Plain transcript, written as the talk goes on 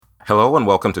Hello and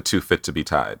welcome to Too Fit to be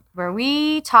Tied. Where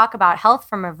we talk about health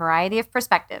from a variety of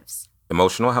perspectives.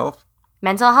 Emotional health,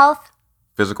 Mental health,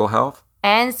 physical health,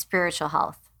 and spiritual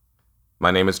health.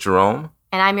 My name is Jerome.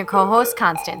 And I'm your co-host,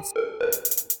 Constance.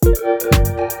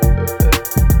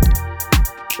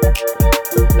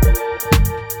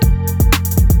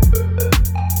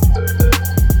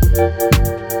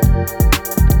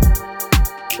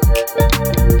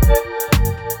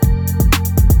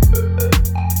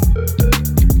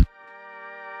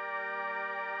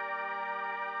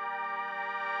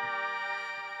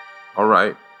 All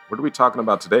right. What are we talking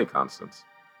about today, Constance?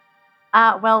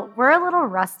 Well, we're a little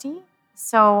rusty.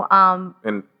 So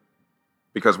And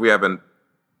because we haven't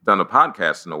done a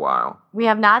podcast in a while. we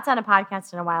have not done a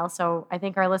podcast in a while. So I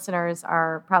think our listeners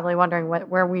are probably wondering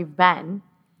where we've been.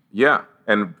 Yeah.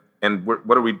 And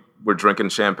what are we? We're drinking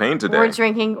champagne today. We're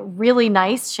drinking really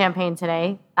nice champagne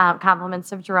today.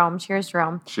 Compliments of Jerome. Cheers,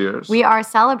 Jerome. Cheers. We are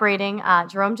celebrating.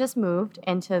 Jerome just moved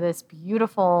into this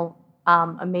beautiful,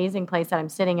 amazing place that I'm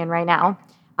sitting in right now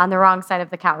on the wrong side of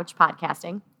the couch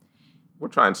podcasting. We're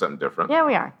trying something different. Yeah,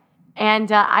 we are.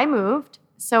 And I moved,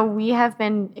 so we have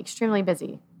been extremely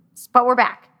busy. But we're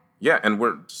back. Yeah, and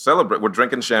we're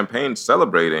drinking champagne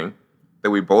celebrating that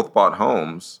we both bought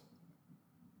homes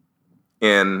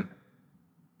during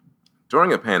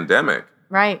a pandemic.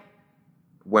 Right.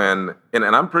 And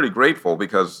I'm pretty grateful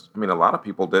because, a lot of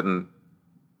people didn't.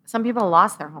 Some people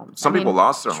lost their homes. Some people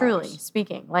lost their truly homes.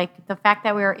 Speaking. Like, the fact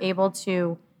that we were able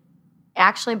to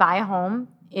actually buy a home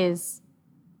is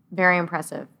very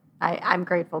impressive. I'm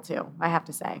grateful, too, I have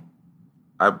to say.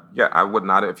 I would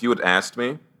not, if you had asked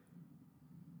me,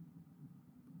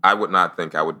 I would not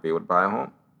think I would be able to buy a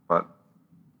home. But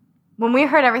when we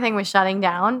heard everything was shutting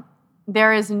down,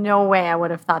 there is no way I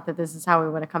would have thought that this is how we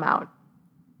would have come out.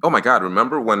 oh my God,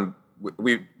 remember when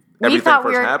everything thought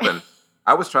first happened?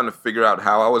 I was trying to figure out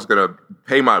how I was going to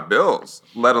pay my bills,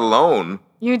 let alone.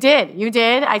 You did.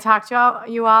 I talked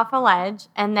you off a ledge,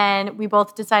 and then we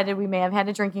both decided we may have had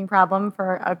a drinking problem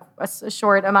for a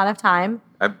short amount of time.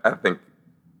 I think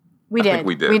we did.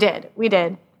 We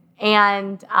did.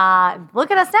 And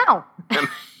look at us now.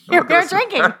 You're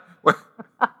drinking.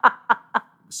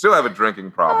 Still have a drinking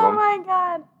problem. Oh, my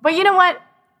God. But you know what?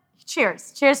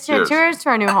 Cheers to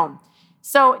our new home.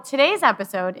 So today's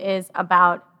episode is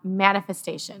about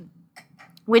manifestation,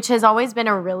 which has always been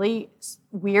a really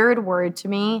weird word to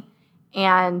me,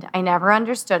 and I never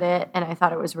understood it, and I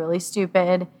thought it was really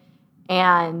stupid.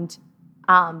 And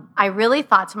I really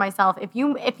thought to myself, if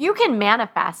you can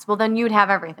manifest, well, then you'd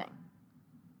have everything.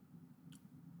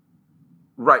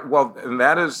 Right. Well, and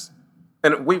that is,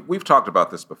 and we've talked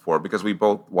about this before because we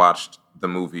both watched the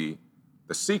movie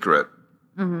The Secret,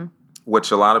 Mm-hmm. which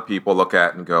a lot of people look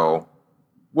at and go,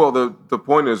 well, the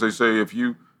point is, they say if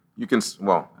you can,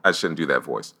 well, I shouldn't do that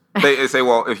voice. They say,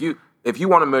 well, if you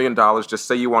want $1 million, just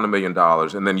say you want $1 million,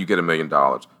 and then you get $1 million.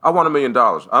 I want $1 million.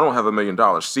 I don't have $1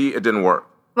 million. See, it didn't work.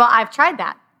 Well, I've tried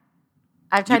that.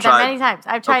 I've tried that many times.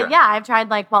 I've tried, okay. Yeah, I've tried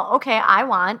like, well, okay, I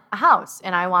want a house,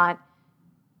 and I want,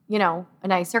 a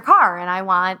nicer car, and I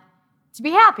want to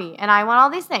be happy, and I want all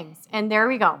these things. And there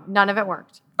we go. None of it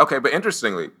worked. Okay, but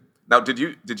interestingly, now did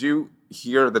you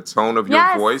hear the tone of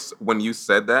your voice when you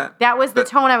said that? That was the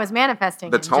tone I was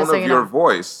manifesting. The tone of your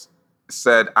voice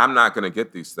said, "I'm not going to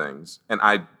get these things, and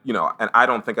I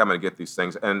don't think I'm going to get these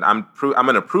things, and I'm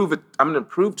going to prove it. I'm going to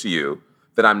prove to you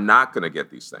that I'm not going to get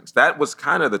these things." That was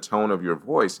kind of the tone of your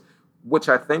voice, which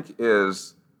I think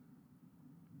is,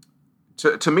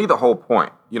 to me, the whole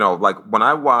point. Like when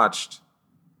I watched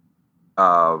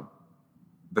The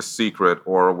Secret,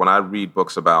 or when I read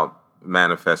books about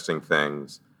manifesting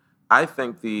things, I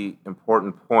think the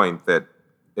important point that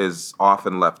is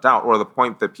often left out, or the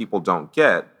point that people don't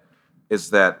get,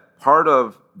 is that part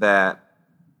of that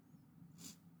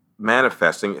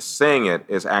manifesting, saying it,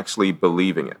 is actually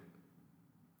believing it.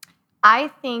 I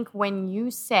think when you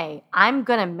say, I'm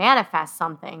going to manifest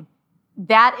something,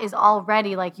 that is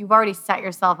already like you've already set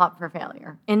yourself up for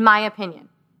failure, in my opinion.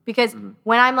 Because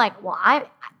when I'm like, well,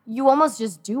 you almost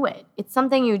just do it. It's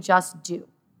something you just do.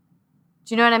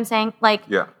 Do you know what I'm saying? Like,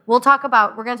 Yeah. we're going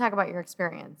to talk about your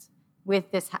experience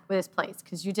with this place,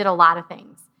 because you did a lot of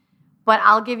things. But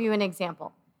I'll give you an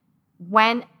example.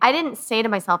 When I didn't say to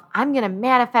myself, I'm going to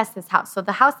manifest this house. So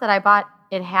the house that I bought,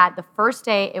 it had, the first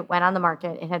day it went on the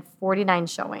market, it had 49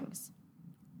 showings.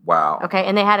 Wow. Okay.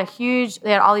 And they had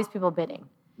all these people bidding.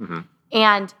 Mm-hmm.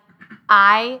 And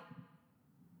I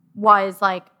was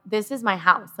like, this is my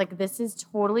house. Like, this is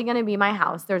totally going to be my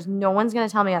house. There's no one's going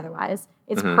to tell me otherwise.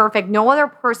 It's perfect. No other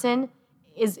person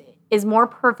is more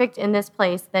perfect in this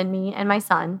place than me and my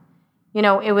son.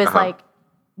 It was like,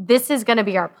 this is going to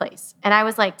be our place. And I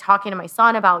was like talking to my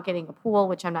son about getting a pool,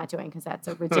 which I'm not doing because that's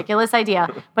a ridiculous idea.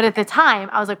 But at the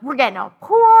time, I was like, we're getting a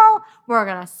pool. We're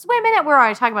going to swim in it. We're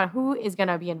already talking about who is going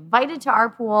to be invited to our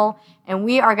pool. And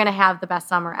we are going to have the best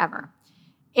summer ever.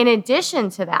 In addition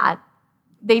to that,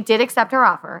 they did accept our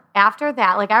offer. After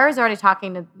that, like I was already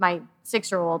talking to my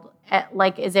 6-year-old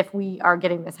like as if we are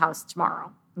getting this house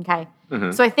tomorrow. Okay.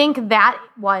 Mm-hmm. So I think that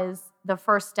was the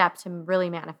first step to really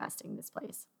manifesting this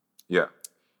place. Yeah.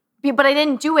 But I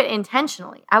didn't do it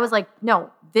intentionally. I was like, no,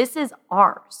 this is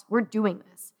ours. We're doing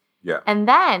this. Yeah. And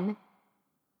then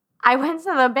I went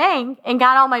to the bank and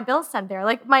got all my bills sent there.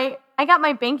 Like I got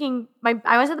my banking,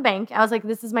 I went to the bank. I was like,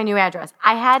 this is my new address.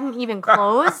 I hadn't even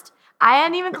closed. I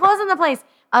hadn't even closed in the place.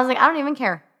 I was like, I don't even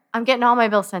care. I'm getting all my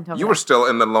bills sent over. You were still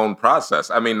in the loan process.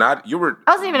 I mean, I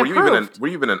wasn't even approved. Were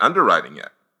you even in underwriting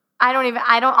yet?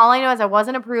 all I know is I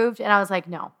wasn't approved and I was like,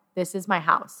 no, this is my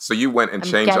house. So you went and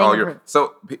changed all your, approved.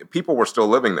 So people were still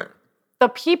living there. The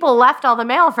people left all the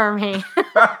mail for me.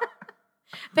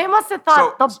 They must have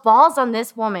thought the balls on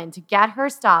this woman to get her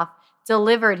stuff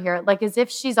delivered here, like as if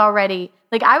she's already,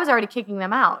 like I was already kicking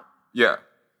them out. Yeah.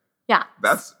 Yeah.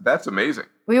 That's amazing.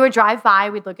 We would drive by,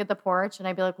 we'd look at the porch, and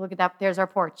I'd be like, look at that, there's our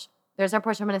porch. There's our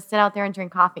porch. I'm going to sit out there and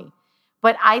drink coffee.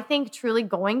 But I think truly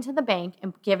going to the bank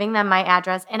and giving them my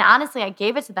address, and honestly, I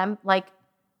gave it to them like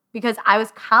because I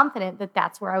was confident that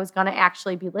that's where I was going to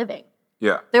actually be living.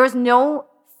 Yeah. There was no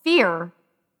fear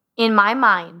in my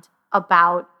mind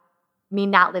about me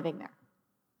not living there.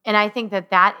 And I think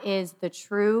that is the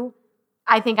true,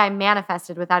 I think I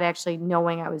manifested without actually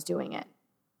knowing I was doing it.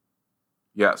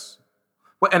 Yes.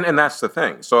 Well, and that's the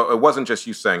thing. So it wasn't just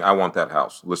you saying, I want that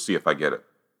house. Let's see if I get it.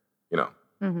 You know?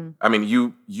 Mm-hmm. I mean,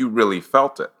 you really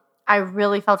felt it. I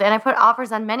really felt it. And I put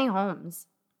offers on many homes.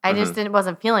 I just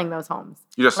wasn't feeling those homes.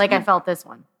 I felt this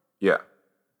one. Yeah.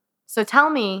 So tell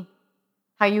me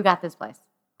how you got this place.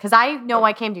 Because I know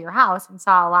I came to your house and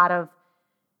saw a lot of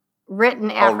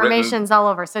written affirmations all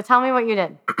over. So tell me what you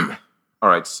did. All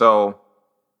right. So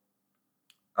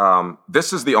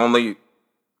this is the only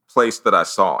place that I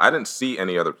saw. I didn't see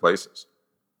any other places.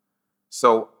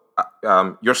 So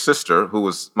your sister, who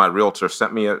was my realtor,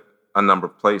 sent me a number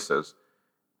of places.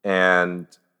 And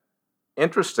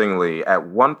interestingly, at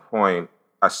one point,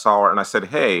 I saw her and I said,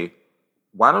 hey,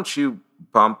 why don't you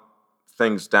bump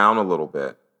things down a little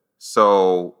bit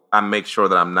so I make sure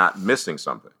that I'm not missing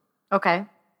something? Okay.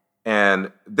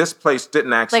 And this place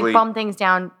didn't actually... Like bump things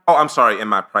down? Oh, I'm sorry, in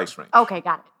my price range. Okay,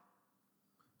 got it.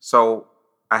 So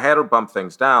I had her bump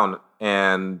things down,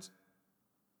 and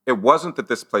it wasn't that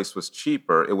this place was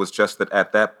cheaper. It was just that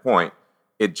at that point,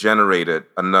 it generated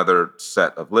another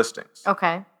set of listings.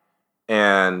 Okay.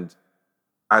 And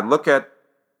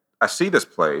I see this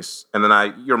place, and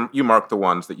then you mark the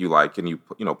ones that you like, and you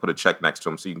put a check next to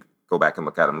them so you can go back and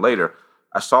look at them later.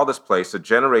 I saw this place, it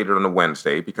generated on a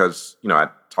Wednesday because, I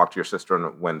talked to your sister on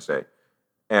a Wednesday.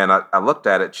 And I looked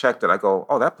at it, checked it. I go,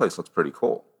 oh, that place looks pretty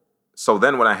cool. So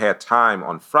then when I had time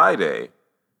on Friday,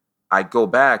 I go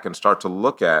back and start to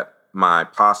look at my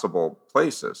possible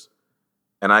places.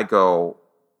 And I go,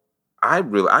 I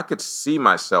could see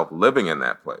myself living in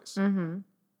that place. Mm-hmm.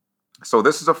 So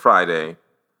this is a Friday.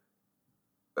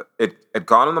 It had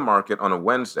gone on the market on a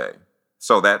Wednesday.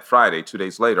 So that Friday, 2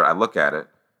 days later, I look at it.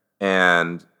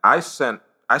 And I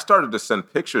started to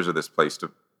send pictures of this place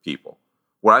to people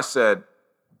where I said,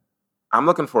 I'm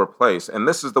looking for a place, and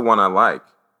this is the one I like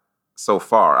so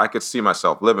far. I could see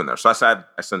myself living there. So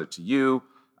I sent it to you.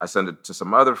 I sent it to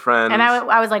some other friends. And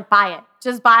I was like, buy it.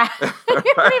 Just buy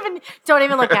it. Don't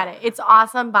even look at it. It's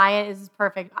awesome. Buy it. This is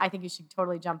perfect. I think you should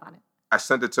totally jump on it. I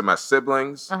sent it to my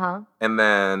siblings. Uh-huh. And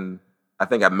then I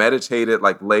think I meditated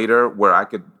like later where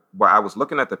I was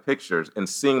looking at the pictures and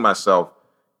seeing myself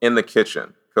in the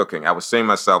kitchen cooking. I was seeing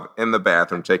myself in the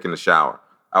bathroom taking a shower.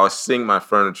 I was seeing my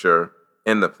furniture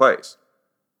in the place.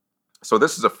 So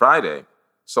this is a Friday.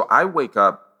 So I wake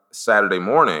up Saturday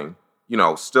morning,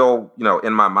 still,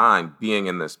 in my mind being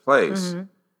in this place. Mm-hmm.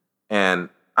 And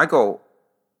I go,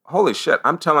 holy shit,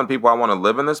 I'm telling people I want to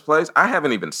live in this place. I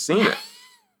haven't even seen it.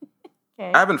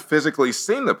 Okay. I haven't physically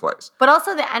seen the place. But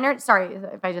also the energy, sorry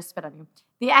if I just spit on you.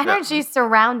 The energy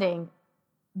surrounding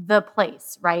the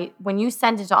place, right? When you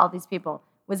sent it to all these people,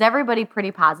 was everybody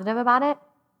pretty positive about it?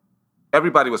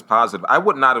 Everybody was positive. I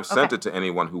would not have sent it to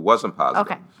anyone who wasn't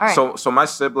positive. Okay, all right. So my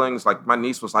siblings, like my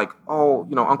niece was like, oh,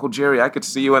 Uncle Jerry, I could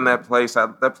see you in that place.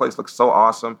 That place looks so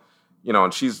awesome.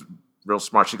 And she's real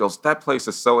smart. She goes, that place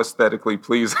is so aesthetically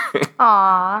pleasing.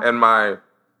 Aww. And my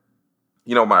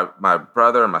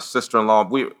brother and my sister-in-law,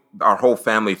 our whole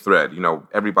family thread.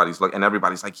 Everybody's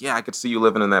like, yeah, I could see you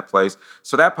living in that place.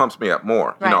 So that pumps me up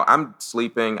more. Right. I'm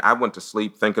sleeping. I went to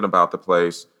sleep thinking about the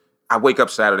place. I wake up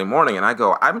Saturday morning and I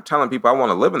go, I'm telling people I want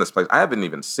to live in this place. I haven't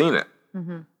even seen it.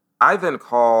 Mm-hmm. I then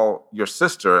call your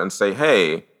sister and say,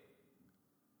 hey,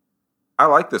 I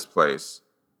like this place.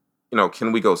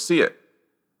 Can we go see it?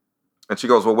 And she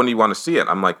goes, well, when do you want to see it?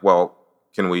 I'm like, well,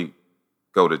 can we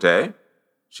go today?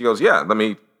 She goes, yeah, let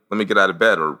me get out of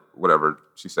bed or whatever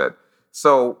she said.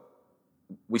 So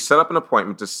we set up an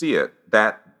appointment to see it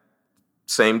that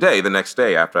same day, the next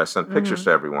day after I sent pictures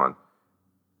to everyone.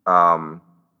 And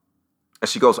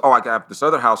she goes, oh, I got this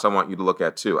other house I want you to look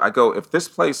at too. I go, if this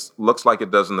place looks like it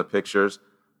does in the pictures,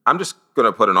 I'm just going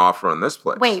to put an offer on this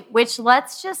place. Wait, let's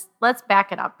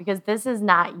back it up because this is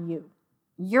not you.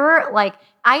 You're like,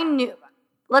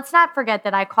 let's not forget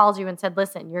that I called you and said,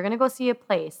 listen, you're going to go see a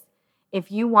place.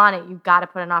 If you want it, you've got to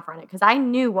put an offer on it. Because I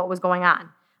knew what was going on.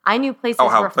 I knew places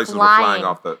were flying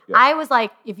off the... Yeah. I was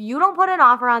like, if you don't put an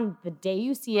offer on the day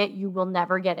you see it, you will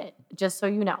never get it, just so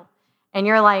you know. And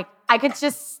you're like, I could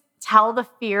just tell the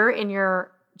fear in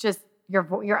your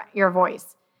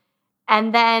voice.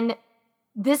 And then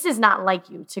this is not like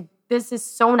you. This is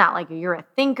so not like you. You're a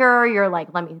thinker. You're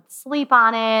like, let me sleep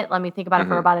on it. Let me think about it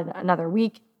for about another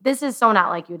week. This is so not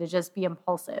like you to just be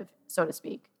impulsive, so to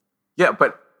speak. Yeah,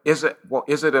 but is it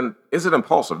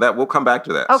impulsive? That we'll come back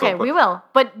to that. Okay, we will.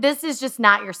 But this is just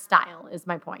not your style, is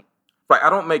my point. Right.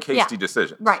 I don't make hasty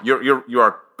decisions. Right. You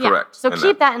are correct. So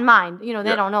keep that in mind. They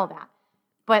don't know that.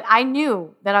 But I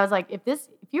knew that I was like, if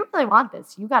you really want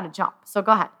this, you got to jump. So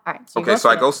go ahead. All right. So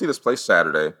I go see this place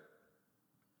Saturday.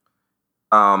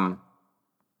 I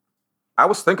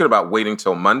was thinking about waiting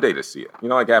till Monday to see it.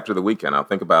 Like after the weekend, I'll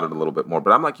think about it a little bit more.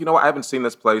 But I'm like, I haven't seen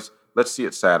this place. Let's see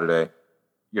it Saturday.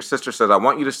 Your sister says, I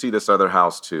want you to see this other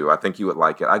house too. I think you would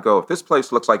like it. I go, if this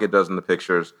place looks like it does in the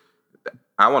pictures,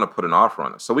 I want to put an offer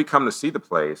on it. So we come to see the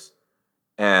place,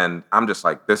 and I'm just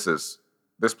like, this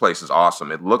place is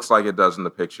awesome. It looks like it does in the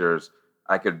pictures.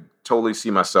 I could totally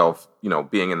see myself,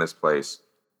 being in this place.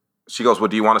 She goes, well,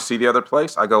 do you want to see the other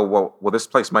place? I go, well, this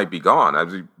place might be gone.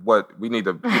 We need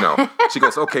to, She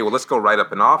goes, okay, well, let's go write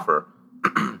up an offer.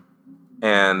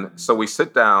 And so we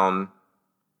sit down.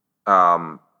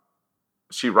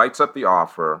 She writes up the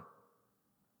offer,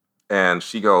 and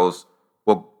she goes,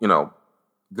 well,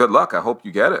 good luck. I hope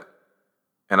you get it.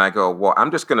 And I go, well,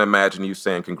 I'm just going to imagine you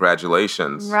saying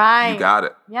congratulations. Right. You got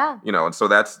it. Yeah. And so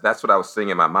that's what I was seeing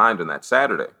in my mind on that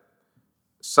Saturday.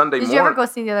 Sunday morning. Did you ever go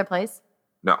see the other place?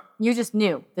 No. You just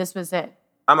knew this was it.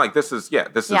 I'm like, this is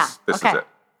it.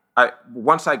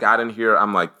 Once I got in here,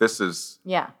 I'm like, this is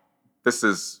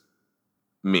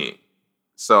me.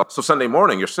 So Sunday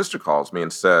morning, your sister calls me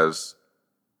and says,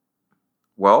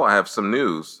 well, I have some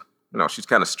news. She's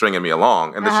kind of stringing me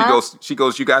along. And then she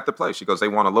goes, you got the place. She goes, they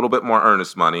want a little bit more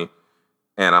earnest money.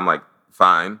 And I'm like,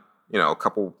 fine. A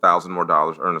couple $1,000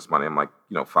 more earnest money. I'm like,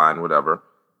 fine, whatever.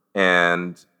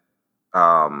 And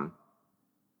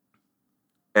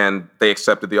they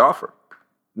accepted the offer.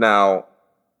 Now,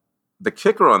 the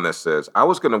kicker on this is I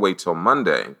was going to wait till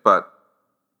Monday, but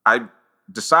I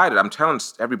decided, I'm telling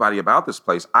everybody about this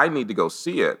place. I need to go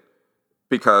see it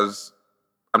because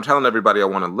I'm telling everybody I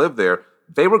want to live there.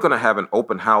 They were going to have an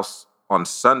open house on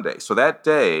Sunday. So that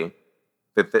day,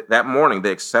 that morning,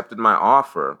 they accepted my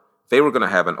offer. They were going to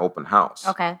have an open house.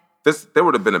 Okay. There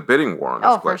would have been a bidding war on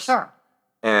this place. Oh, for sure.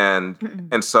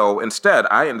 And so instead,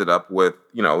 I ended up with,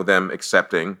 them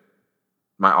accepting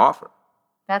my offer.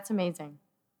 That's amazing.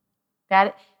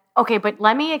 Okay, but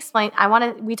let me explain.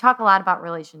 We talk a lot about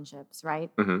relationships,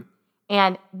 right? Mm-hmm.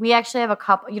 And we actually have a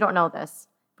couple, you don't know this,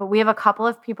 but we have a couple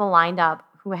of people lined up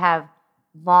who have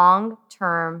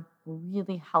long-term,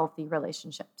 really healthy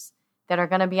relationships that are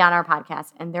going to be on our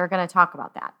podcast, and they're going to talk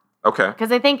about that. Okay.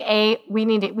 Because I think we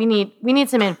need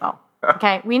some info.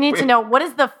 Okay, we need to know what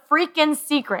is the freaking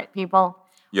secret, people.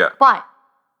 Yeah. But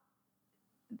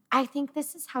I think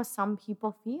this is how some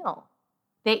people feel.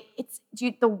 The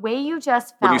way you just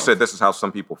felt. When you said this is how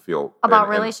some people feel about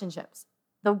relationships,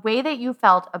 the way that you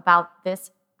felt about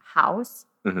this house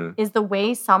is the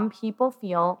way some people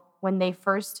feel when they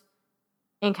first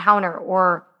encounter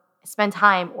or spend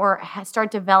time or start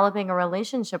developing a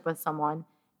relationship with someone,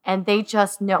 and they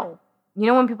just know.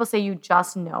 When people say you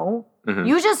just know,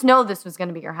 you just know this was going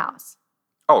to be your house.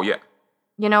 Oh, yeah.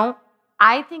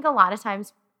 I think a lot of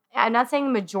times, I'm not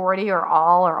saying majority or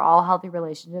all healthy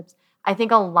relationships. I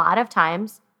think a lot of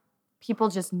times people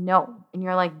just know, and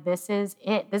you're like, this is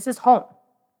it. This is home.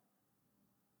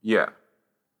 Yeah.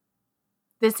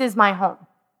 This is my home.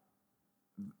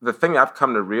 The thing I've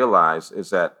come to realize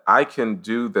is that I can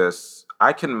do this.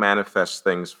 I can manifest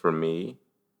things for me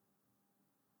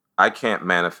I can't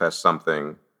manifest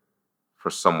something for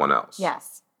someone else.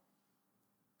 Yes.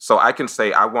 So I can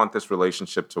say, I want this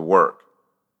relationship to work.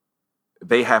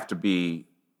 They have to be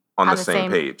on the same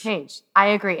page. I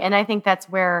agree. And I think that's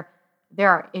where there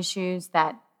are issues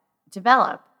that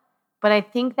develop. But I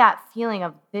think that feeling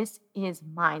of this is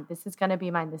mine, this is going to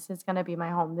be mine, this is going to be my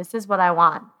home, this is what I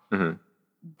want. Mm-hmm.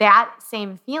 That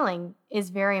same feeling is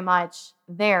very much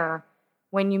there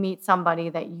when you meet somebody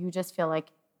that you just feel like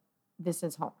this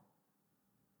is home.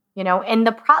 You know, and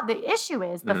the issue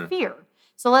is the fear.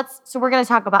 So we're going to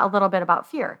talk about a little bit about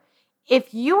fear.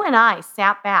 If you and I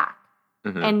sat back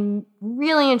and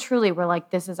really and truly were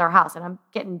like, this is our house, and I'm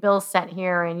getting bills sent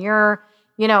here, and you're,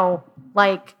 you know,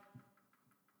 like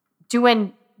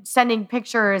sending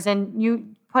pictures and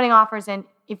you putting offers in.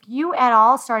 If you at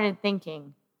all started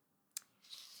thinking,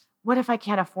 what if I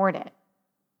can't afford it?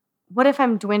 What if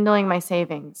I'm dwindling my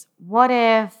savings? What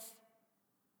if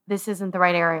this isn't the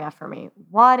right area for me?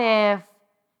 What if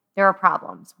there are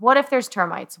problems? What if there's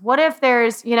termites? What if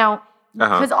there's, you know,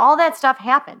 because all that stuff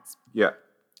happens. Yeah.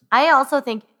 I also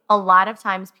think a lot of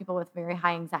times people with very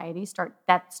high anxiety starts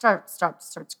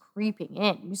creeping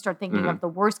in. You start thinking of the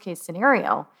worst case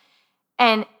scenario.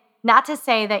 And not to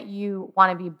say that you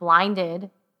want to be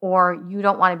blinded or you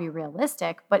don't want to be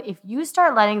realistic, but if you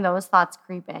start letting those thoughts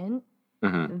creep in,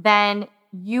 then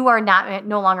you are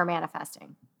no longer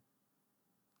manifesting.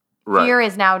 Right. Fear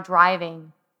is now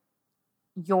driving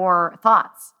your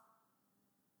thoughts.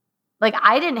 Like,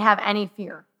 I didn't have any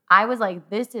fear. I was like,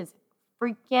 this is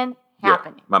freaking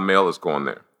happening. Yeah, my mail is going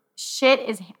there.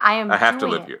 I have to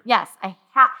live here. Yes,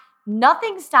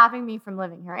 nothing's stopping me from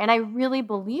living here. And I really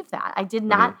believe that. I did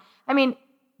not, I mean,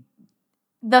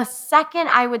 the second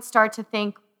I would start to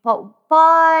think,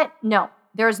 but no,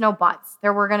 there's no buts.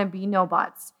 There were going to be no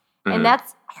buts. And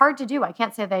that's hard to do. I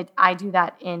can't say that I do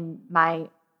that in my,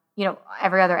 you know,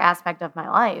 every other aspect of my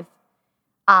life.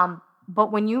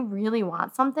 But when you really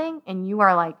want something and you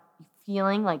are like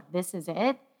feeling like this is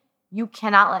it, you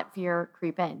cannot let fear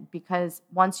creep in, because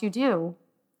once you do,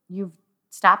 you've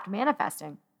stopped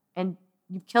manifesting and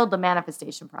you've killed the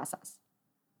manifestation process.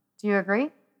 Do you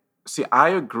agree? See, I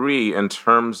agree in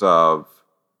terms of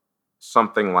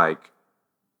something like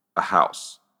a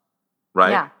house,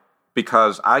 right? Yeah.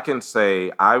 Because I can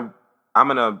say I'm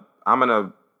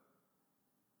gonna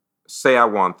say I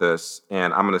want this,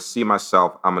 and I'm gonna see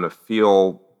myself. I'm gonna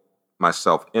feel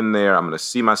myself in there. I'm gonna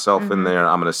see myself in there.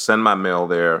 I'm gonna send my mail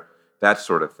there. That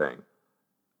sort of thing.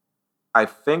 I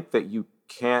think that you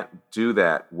can't do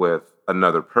that with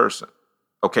another person.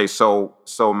 Okay, so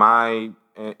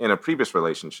in a previous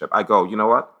relationship, I go, you know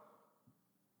what?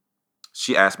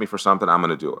 She asked me for something, I'm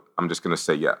gonna do it. I'm just gonna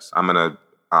say yes. I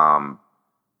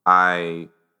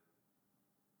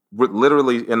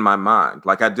literally in my mind,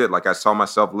 like I saw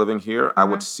myself living here, I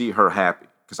would see her happy,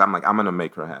 because I'm like, I'm gonna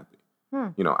make her happy.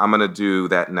 You know, I'm gonna do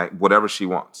that, whatever she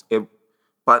wants. You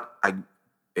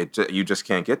just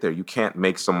can't get there. You can't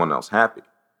make someone else happy.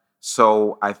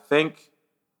 So I think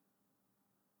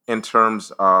in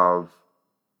terms of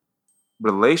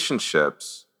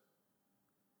relationships,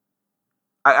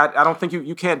 I don't think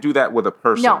you can't do that with a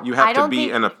person. No, you have to be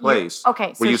in a place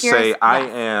where you say,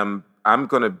 I'm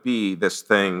going to be this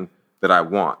thing that I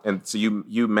want. And so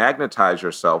you magnetize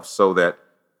yourself so that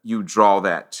you draw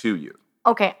that to you.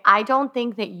 Okay, I don't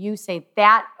think that you say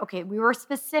that. Okay, we were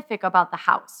specific about the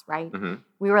house, right?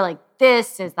 We were like,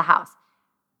 this is the house.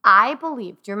 I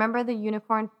believe, do you remember the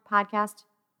Unicorn podcast?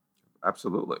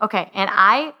 Absolutely. Okay,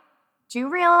 and do you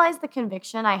realize the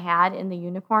conviction I had in the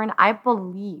unicorn? I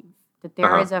believe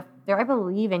that I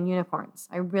believe in unicorns.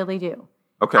 I really do.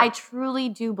 Okay. I truly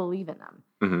do believe in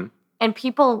them. And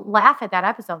people laugh at that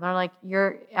episode. They're like,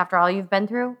 after all you've been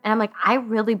through? And I'm like, I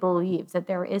really believe that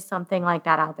there is something like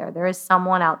that out there. There is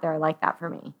someone out there like that for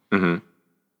me.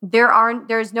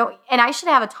 There's no, and I should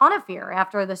have a ton of fear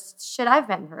after the shit I've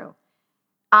been through.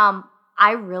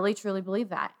 I really, truly believe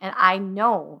that. And I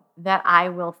know that I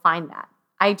will find that.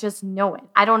 I just know it.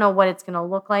 I don't know what it's going to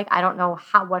look like. I don't know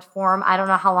what form. I don't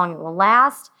know how long it will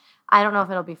last. I don't know if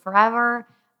it'll be forever.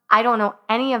 I don't know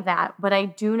any of that, but I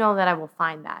do know that I will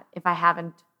find that if I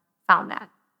haven't found that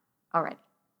already.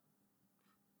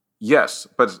 Yes,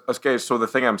 but okay, so the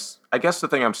thing I'm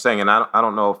saying, and I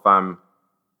don't know if I'm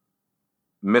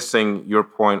missing your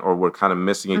point or we're kind of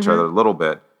missing each other a little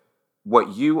bit.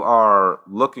 What you are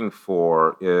looking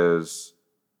for is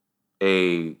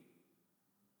a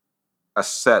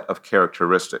set of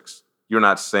characteristics. You're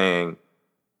not saying,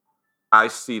 I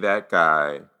see that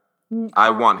guy,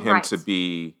 I want him to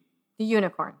be the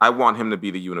unicorn. I want him to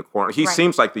be the unicorn. He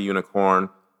seems like the unicorn.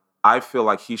 I feel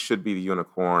like he should be the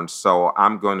unicorn, so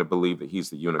I'm going to believe that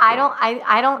he's the unicorn.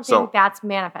 I don't think that's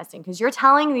manifesting, because you're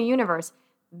telling the universe,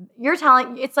 think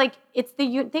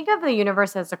of the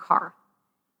universe as a car.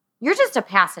 You're just a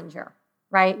passenger,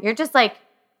 right? You're just like,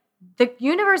 the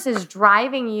universe is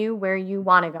driving you where you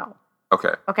want to go.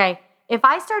 Okay. If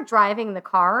I start driving the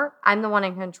car, I'm the one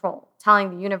in control, telling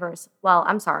the universe, well,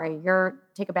 I'm sorry,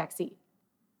 take a back seat.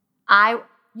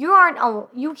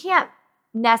 You can't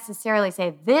necessarily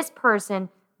say this person,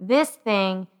 this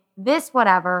thing, this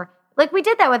whatever. Like we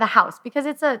did that with a house, because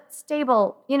it's a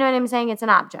stable, you know what I'm saying? It's an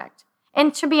object.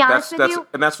 And to be honest with you.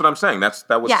 And that's what I'm saying.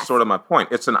 That was sort of my point.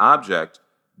 It's an object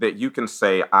that you can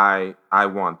say, I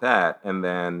want that, and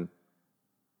then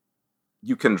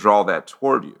you can draw that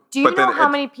toward you. Do you know how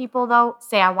many people, though,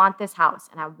 say, I want this house,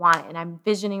 and I want it, and I'm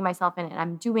visioning myself in it, and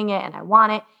I'm doing it, and I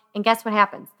want it, and guess what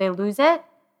happens? They lose it.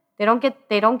 They don't get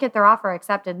their offer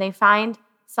accepted. They find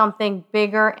something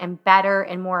bigger and better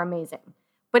and more amazing.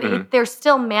 But they're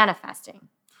still manifesting.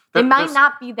 It might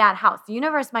not be that house. The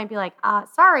universe might be like,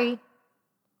 sorry,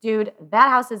 dude, that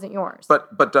house isn't yours.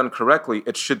 But done correctly,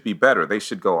 it should be better. They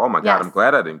should go, oh my God, I'm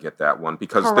glad I didn't get that one,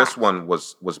 because this one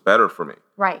was better for me.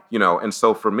 Right. You know, and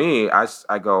so for me, I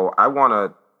go, I want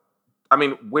to, I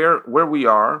mean, where we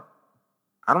are,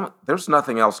 there's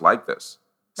nothing else like this.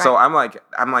 Right. So I'm like,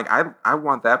 I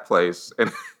want that place.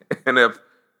 And if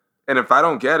I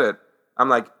don't get it, I'm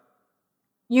like,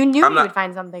 you knew you would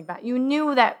find something better. You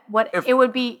knew that it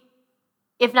would be,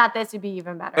 if not this, it'd be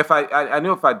even better. If I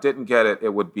knew if I didn't get it,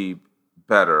 it would be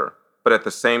better. But at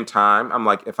the same time, I'm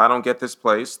like, if I don't get this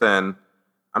place, then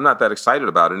I'm not that excited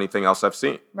about anything else I've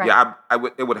seen. Right. Yeah,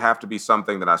 it would have to be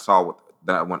something that I saw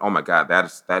that I went, oh my God,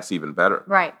 that's even better.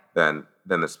 Right. Than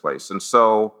this place. And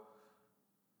so,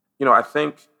 you know, I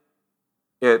think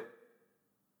we're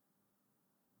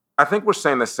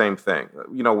saying the same thing.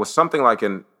 You know, with something like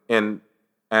an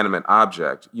inanimate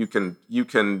object, you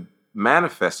can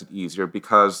manifest it easier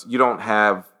because you don't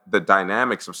have the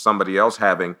dynamics of somebody else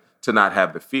having to not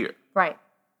have the fear. Right.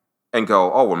 And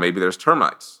go, oh, well, maybe there's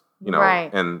termites, you know,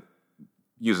 right. And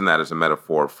using that as a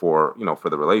metaphor for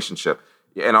the relationship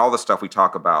and all the stuff we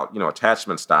talk about, you know,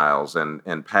 attachment styles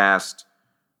and past,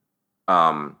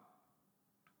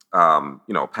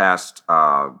 past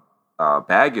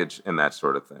baggage and that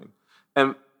sort of thing.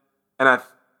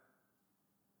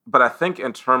 But I think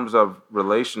in terms of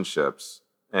relationships,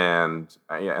 and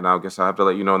I guess I'll have to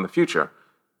let you know in the future.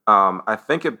 I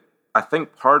think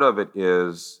part of it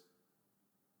is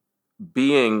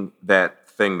being that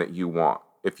thing that you want.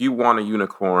 If you want a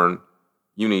unicorn,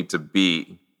 you need to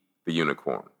be the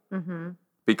unicorn,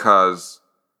 because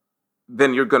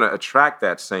then you're going to attract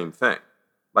that same thing.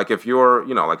 Like if you're,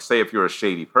 say if you're a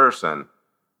shady person,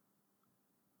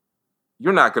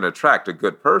 you're not going to attract a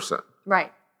good person,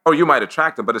 right? Or you might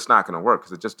attract them, but it's not going to work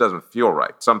because it just doesn't feel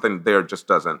right. Something there just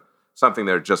doesn't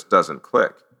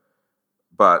click.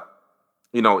 But,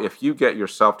 if you get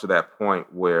yourself to that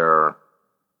point where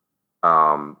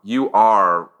you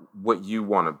are what you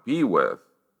want to be with,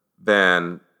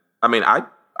 then, I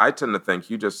tend to think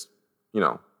you just,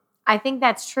 I think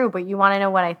that's true, but you want to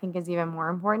know what I think is even more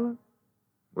important?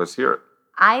 Let's hear it.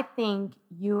 I think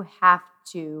you have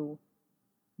to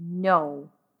know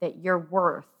that you're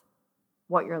worth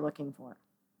what you're looking for.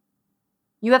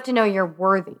 You have to know you're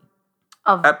worthy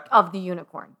of the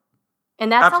unicorn.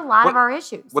 And that's a lot of our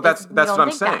issues. Well, that's what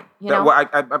I'm saying.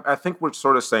 I think we're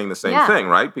sort of saying the same thing,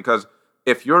 right? Because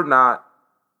if you're not,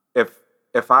 if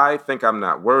I think I'm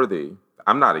not worthy,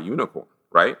 I'm not a unicorn,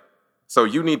 right? So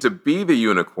you need to be the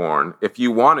unicorn if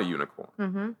you want a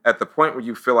unicorn. At the point where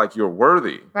you feel like you're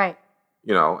worthy, right?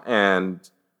 And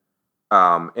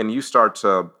you start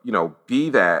to, be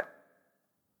that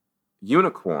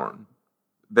unicorn,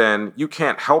 then you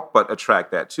can't help but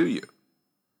attract that to you.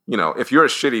 If you're a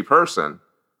shitty person,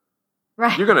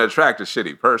 right, you're going to attract a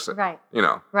shitty person, right?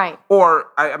 Right. Or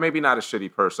maybe not a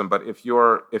shitty person, but if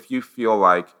you feel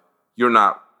like you're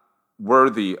not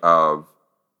worthy of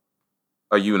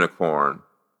a unicorn,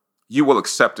 you will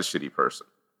accept a shitty person.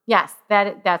 Yes,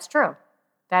 that's true.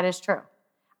 That is true.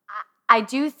 I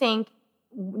do think,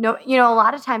 a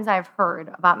lot of times I've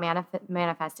heard about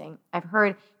manifesting. I've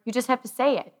heard you just have to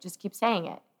say it. Just keep saying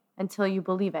it until you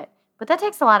believe it. But that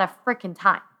takes a lot of freaking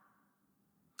time.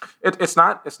 It's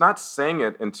not saying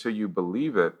it until you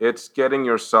believe it. It's getting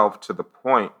yourself to the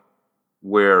point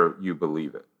where you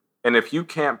believe it. And if you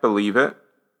can't believe it,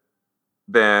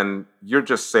 then you're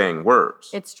just saying words.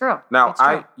 It's true. Now, it's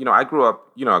true. I grew up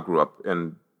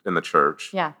in the church.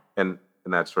 Yeah. And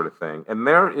that sort of thing. And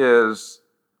there is,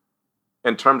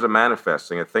 in terms of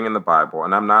manifesting, a thing in the Bible,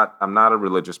 and I'm not a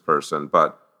religious person,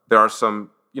 but there are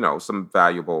some some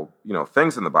valuable,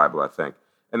 things in the Bible, I think.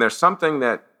 And there's something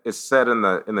that is said in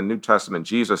the New Testament.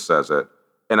 Jesus says it,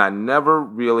 and I never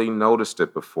really noticed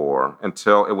it before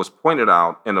until it was pointed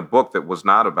out in a book that was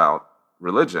not about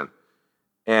religion.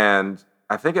 And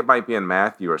I think it might be in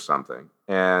Matthew or something.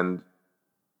 And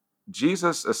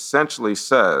Jesus essentially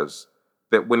says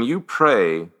that when you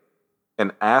pray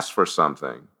and ask for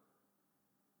something,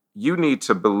 you need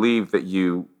to believe that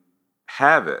you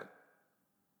have it.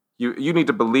 You need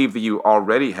to believe that you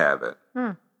already have it,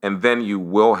 and then you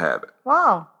will have it.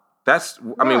 Wow.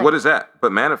 I mean, what is that?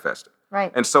 But manifest it.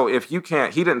 Right. And so if you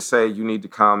can't, he didn't say you need to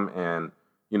come and,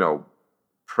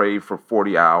 pray for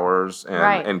 40 hours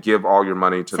and give all your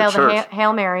money to the church. Say the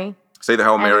Hail Mary. Say the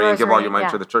Hail Mary and give all your money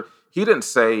to the church. He didn't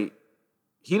say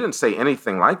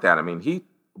anything like that. I mean, he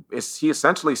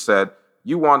essentially said,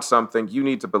 you want something, you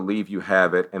need to believe you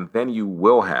have it, and then you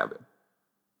will have it.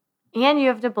 And you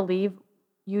have to believe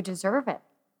you deserve it.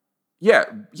 Yeah.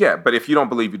 But if you don't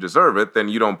believe you deserve it, then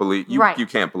you don't believe you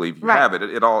can't believe you have it.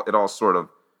 It all sort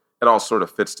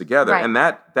of fits together. Right. And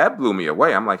that blew me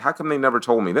away. I'm like, how come they never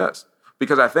told me this?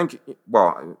 Because I think,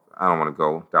 well, I don't want to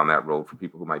go down that road for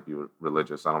people who might be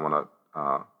religious. I don't want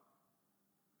to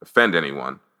offend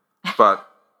anyone, but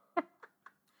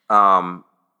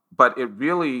it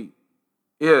really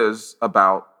is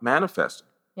about manifesting.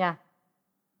 Yeah.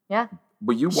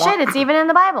 But it's even in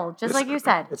the Bible, just like you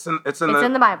said. It's in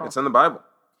the Bible. It's in the Bible.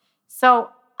 So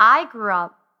I grew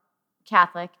up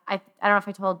Catholic. I don't know if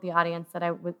I told the audience that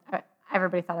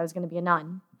everybody thought I was going to be a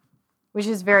nun, which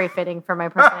is very fitting for my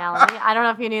personality. I don't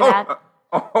know if you knew that.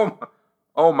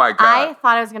 Oh my God. I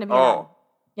thought I was going to be a nun.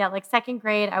 Yeah, like second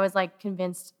grade, I was like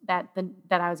convinced that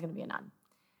I was going to be a nun.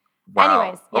 Wow.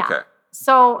 Anyways, yeah. Okay.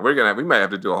 So we might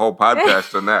have to do a whole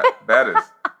podcast on that.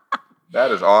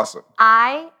 That is awesome.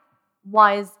 I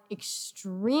was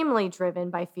extremely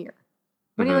driven by fear.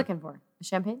 What are you looking for? The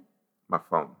champagne? My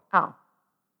phone. Oh.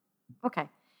 Okay.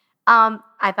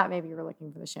 I thought maybe you were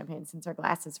looking for the champagne since our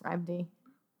glasses were empty.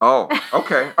 Oh,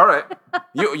 okay. All right.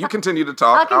 You continue to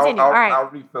talk. I'll continue. All right. I'll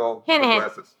refill the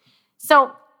glasses.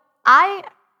 So I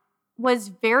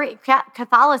was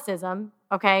Catholicism,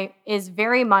 okay, is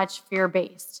very much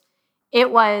fear-based. It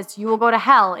was, you will go to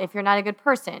hell if you're not a good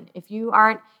person. If you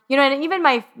aren't, and even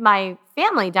my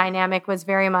family dynamic was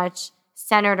very much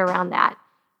centered around that.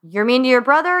 You're mean to your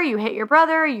brother, you hit your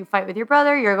brother, you fight with your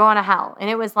brother, you're going to hell. And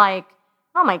it was like,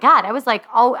 oh my God. I was like,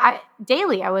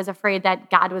 daily I was afraid that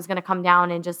God was going to come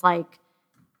down and just like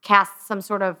cast some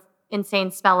sort of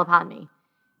insane spell upon me.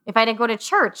 If I didn't go to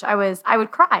church, I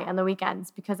would cry on the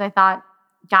weekends because I thought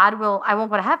I won't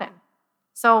go to heaven.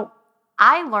 So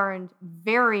I learned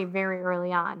very, very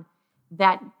early on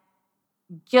that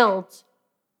guilty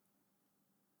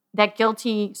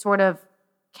sort of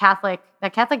Catholic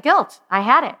guilt. I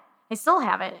had it. I still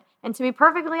have it. And to be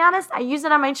perfectly honest, I use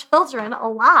it on my children a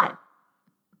lot.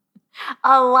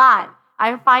 A lot.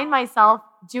 I find myself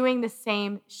doing the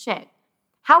same shit.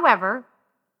 However,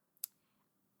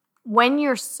 when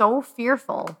you're so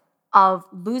fearful of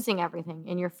losing everything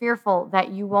and you're fearful that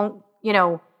you won't,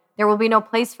 there will be no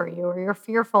place for you, or you're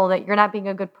fearful that you're not being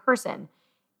a good person,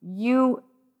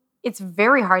 it's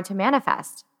very hard to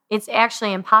manifest. It's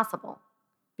actually impossible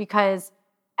because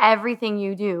everything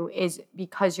you do is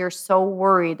because you're so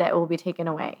worried that it will be taken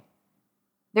away.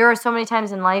 There are so many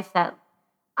times in life that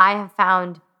I have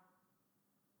found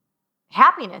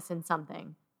happiness in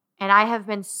something, and I have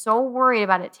been so worried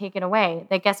about it taken away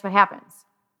that guess what happens?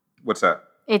 What's that?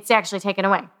 It's actually taken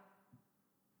away.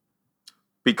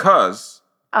 Because?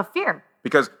 Of fear.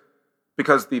 Because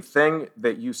the thing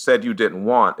that you said you didn't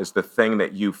want is the thing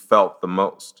that you felt the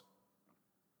most.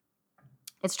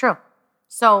 It's true.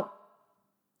 So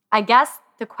I guess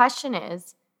the question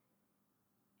is,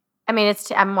 I'm going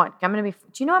to be, do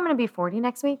you know I'm going to be 40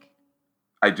 next week?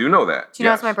 I do know that. Do you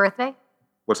know it's my birthday?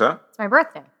 What's that? It's my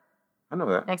birthday. I know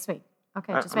that. Next week.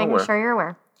 Okay, just making sure you're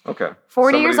aware. Okay.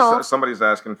 40 years old. Somebody's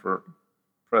asking for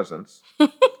presents.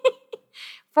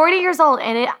 40 years old,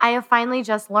 and I have finally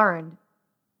just learned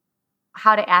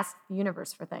how to ask the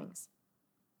universe for things.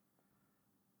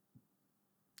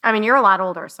 I mean, you're a lot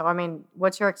older, so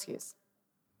what's your excuse?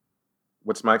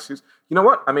 What's my excuse? You know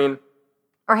what?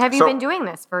 Or have you been doing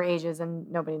this for ages and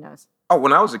nobody knows? Oh,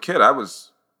 when I was a kid,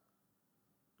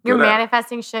 You're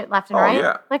manifesting shit left and right?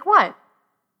 Yeah. Like what?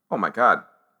 Oh my God.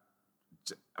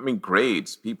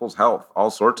 Grades, people's health, all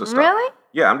sorts of stuff. Really?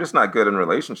 Yeah, I'm just not good in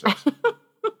relationships.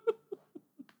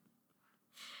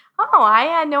 Oh, I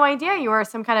had no idea you were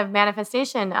some kind of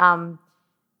manifestation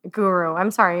guru. I'm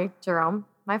sorry, Jerome.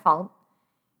 My fault.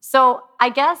 So I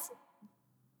guess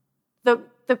the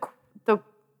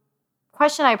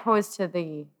question I posed to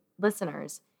the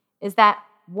listeners is that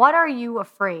what are you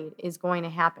afraid is going to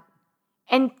happen?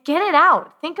 And get it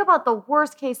out. Think about the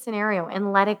worst case scenario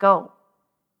and let it go.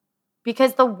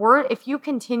 Because if you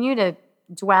continue to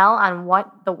dwell on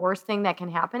what the worst thing that can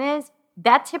happen is,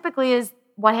 that typically is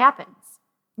what happens.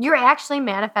 You're actually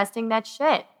manifesting that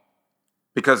shit.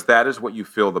 Because that is what you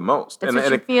feel the most. That's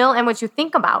what you feel and what you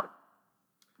think about.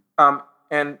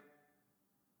 And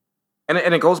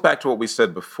it goes back to what we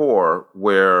said before,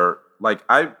 where like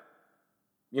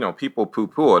people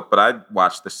poo-poo it, but I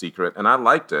watched The Secret and I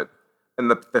liked it. And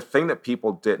the thing that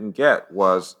people didn't get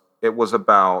was it was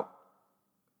about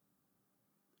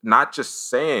not just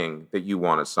saying that you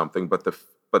wanted something,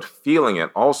 but feeling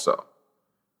it also.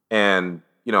 And,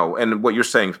 and what you're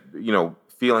saying,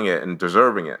 feeling it and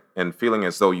deserving it and feeling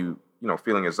as though you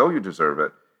deserve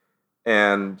it.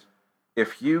 And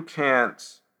if you can't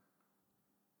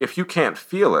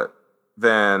feel it,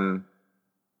 then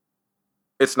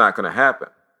it's not going to happen.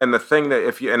 And the thing that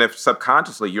if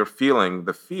subconsciously you're feeling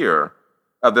the fear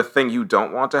of the thing you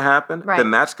don't want to happen, right,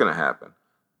 then that's going to happen.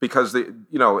 Because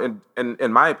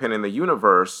in my opinion, the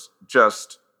universe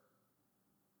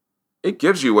it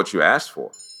gives you what you ask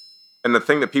for. And the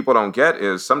thing that people don't get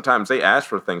is sometimes they ask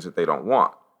for things that they don't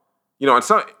want.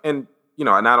 And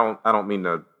I don't mean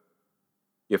to,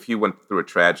 if you went through a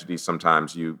tragedy,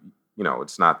 sometimes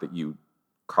it's not that you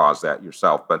caused that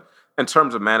yourself, but in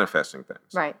terms of manifesting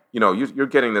things, right? You're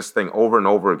getting this thing over and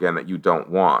over again that you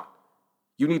don't want.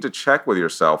 You need to check with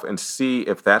yourself and see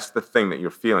if that's the thing that you're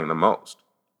feeling the most.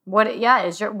 What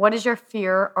is your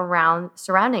fear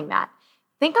surrounding that?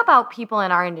 Think about people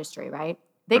in our industry, right?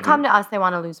 They come to us, they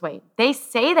want to lose weight. They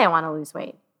say they want to lose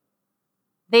weight.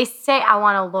 They say, I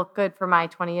want to look good for my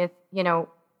 20th,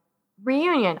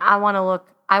 reunion. I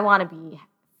want to be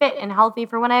fit and healthy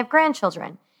for when I have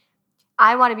grandchildren.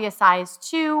 I want to be a size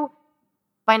 2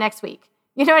 by next week.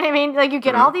 You know what I mean? Like you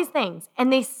get all these things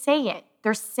and they say it.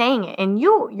 They're saying it. And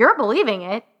you're believing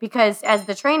it because as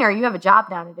the trainer, you have a job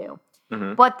now to do.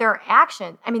 But their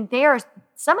actions,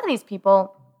 some of these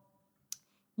people,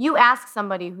 you ask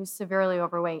somebody who's severely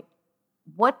overweight,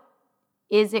 what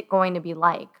is it going to be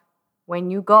like when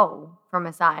you go from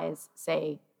a size,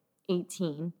 say,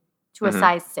 18 to a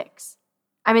size 6?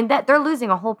 That they're losing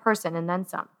a whole person and then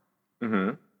some.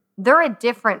 They're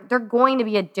going to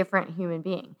be a different human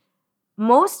being.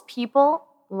 Most people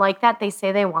like that, they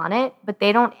say they want it, but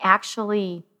they don't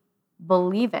actually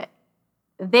believe it.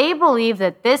 They believe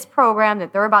that this program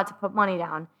that they're about to put money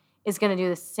down is going to do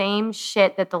the same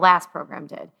shit that the last program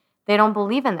did. They don't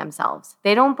believe in themselves.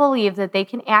 They don't believe that they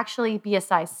can actually be a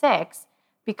size 6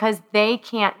 because they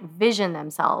can't vision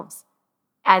themselves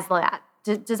as that.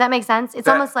 Does that make sense? It's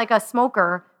almost like a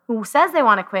smoker who says they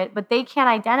want to quit, but they can't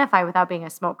identify without being a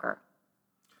smoker.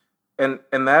 And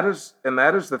that is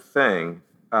the thing.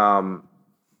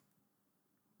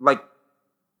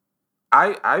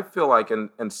 I feel like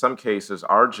in some cases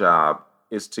our job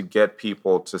is to get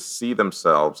people to see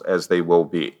themselves as they will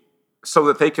be, so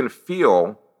that they can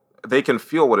feel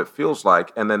what it feels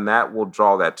like, and then that will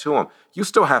draw that to them. You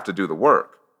still have to do the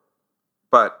work,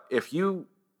 but if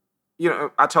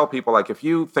I tell people, like, if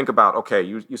you think about, okay,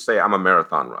 you say I'm a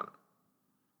marathon runner,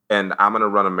 and I'm going to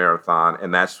run a marathon,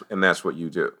 and that's what you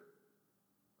do.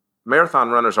 Marathon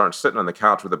runners aren't sitting on the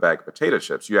couch with a bag of potato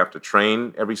chips. You have to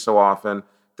train every so often.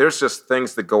 There's just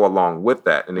things that go along with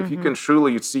that. And if you can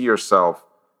truly see yourself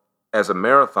as a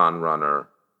marathon runner,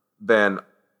 then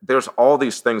there's all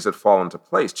these things that fall into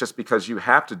place just because you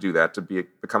have to do that to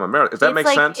become a marathon. Does that make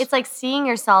sense? It's like seeing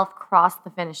yourself cross the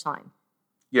finish line.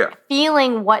 Yeah.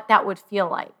 Feeling what that would feel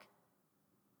like.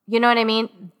 You know what I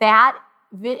mean?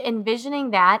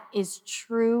 Envisioning that is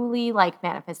truly like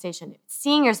manifestation.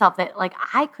 Seeing yourself that, like,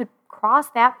 I could cross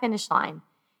that finish line.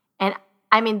 And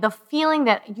the feeling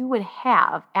that you would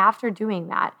have after doing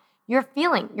that,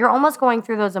 you're almost going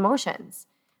through those emotions.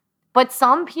 But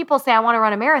some people say, I want to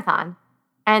run a marathon.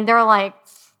 And they're like,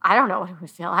 I don't know what it would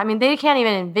feel. They can't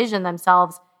even envision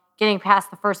themselves getting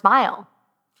past the first mile.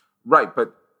 Right.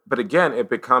 But again, it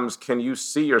becomes, can you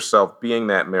see yourself being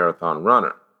that marathon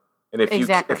runner? And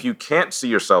if you can't see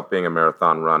yourself being a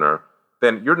marathon runner,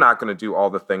 then you're not going to do all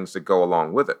the things that go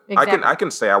along with it. Exactly. I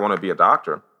can say I want to be a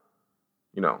doctor.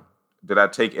 Did I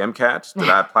take MCATs? Did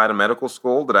I apply to medical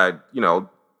school? Did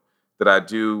I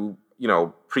do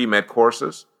pre-med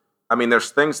courses?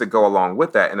 There's things that go along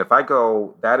with that. And if I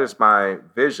go, that is my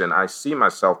vision, I see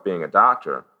myself being a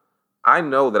doctor, I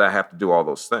know that I have to do all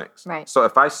those things. Right. So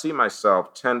if I see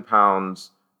myself 10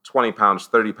 pounds, 20 pounds,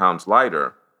 30 pounds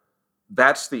lighter,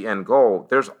 that's the end goal.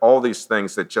 There's all these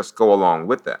things that just go along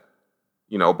with that.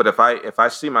 But if I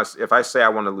say I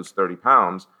want to lose 30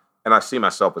 pounds and I see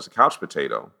myself as a couch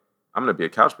potato, I'm going to be a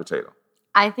couch potato.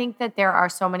 I think that there are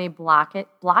so many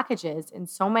blockages and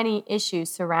so many issues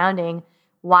surrounding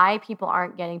why people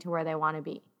aren't getting to where they want to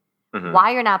be. Mm-hmm.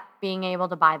 Why you're not being able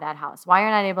to buy that house. Why you're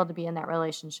not able to be in that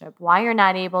relationship. Why you're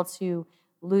not able to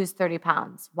lose 30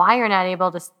 pounds. Why you're not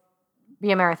able to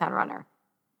be a marathon runner.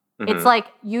 Mm-hmm. It's like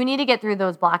you need to get through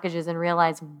those blockages and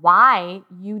realize why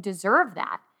you deserve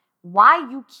that. Why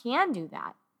you can do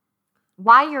that.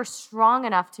 Why you're strong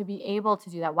enough to be able to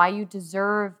do that. Why you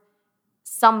deserve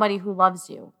somebody who loves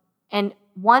you. And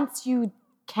once you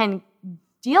can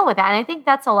deal with that, and I think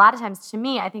that's a lot of times, to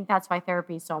me, I think that's why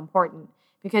therapy is so important.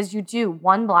 Because you do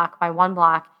one block by one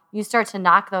block, you start to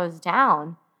knock those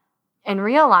down and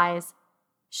realize,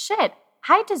 shit,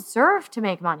 I deserve to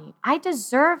make money. I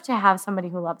deserve to have somebody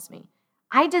who loves me.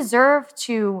 I deserve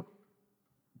to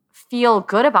feel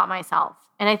good about myself.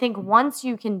 And I think once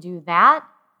you can do that,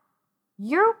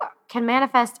 you can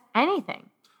manifest anything.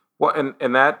 Well,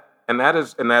 and that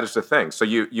is the thing. So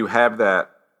you have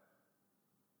that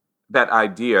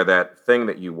idea, that thing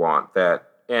that you want, that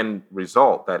end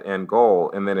result, that end goal.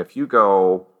 And then if you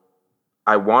go,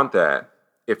 I want that,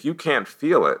 if you can't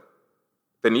feel it,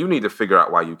 then you need to figure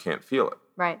out why you can't feel it.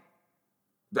 Right.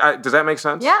 Does that make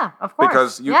sense? Yeah, of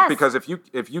course. Because if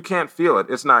you can't feel it,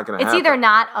 it's not going to happen. It's either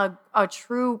not a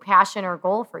true passion or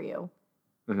goal for you.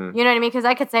 Mm-hmm. You know what I mean? Because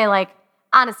I could say, like,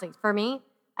 honestly, for me,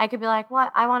 I could be like,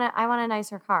 what? I want a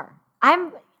nicer car. I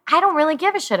don't really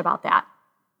give a shit about that.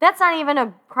 That's not even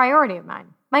a priority of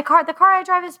mine. The car I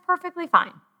drive is perfectly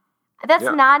fine. That's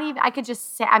not even, I could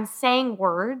just say, I'm saying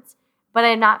words, but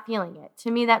I'm not feeling it.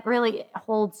 To me, that really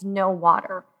holds no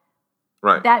water.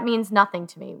 Right. That means nothing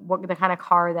to me. What the kind of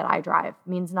car that I drive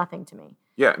means nothing to me.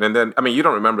 Yeah, and then, I mean, you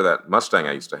don't remember that Mustang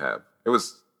I used to have. It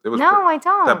was. No, I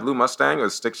don't. That blue Mustang, it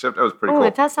was stick shift. It was pretty cool.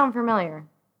 It does sound familiar.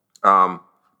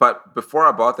 But before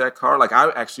I bought that car, like, I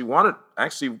actually wanted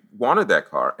that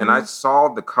car. And I saw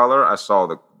the color, I saw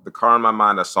the car in my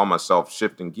mind, I saw myself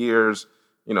shifting gears,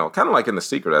 you know, kind of like in The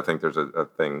Secret. I think there's a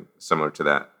thing similar to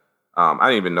that. I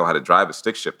didn't even know how to drive a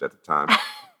stick shift at the time.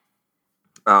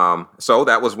 So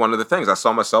that was one of the things. I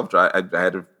saw myself drive. I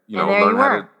had to,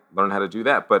 learn how to do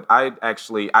that. But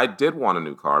I did want a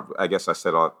new car. I guess I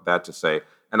said all that to say,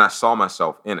 and I saw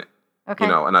myself in it. Okay.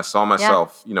 You know, and I saw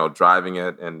myself, driving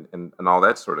it and all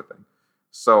that sort of thing.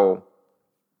 So.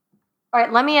 All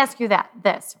right, let me ask you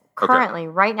this. Currently,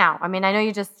 right now, I mean, I know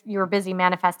you were busy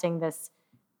manifesting this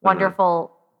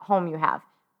wonderful home you have.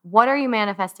 What are you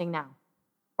manifesting now?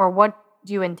 Or what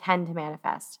do you intend to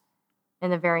manifest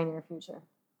in the very near future?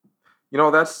 You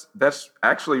know, that's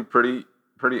actually pretty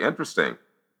interesting.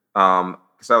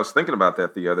 Because I was thinking about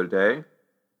that the other day,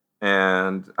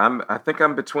 and I think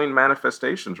I'm between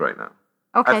manifestations right now.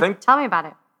 Okay, tell me about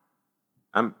it.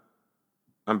 I'm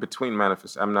between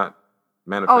I'm not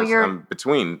manifest. I'm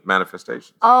between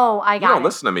manifestations. Oh, I got it. You don't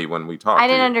listen to me when we talk. I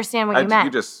didn't understand what you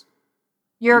meant.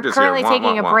 You're currently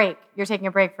taking a break. You're taking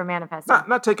a break from manifesting.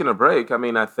 Not taking a break. I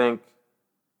mean, I think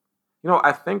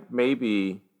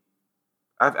maybe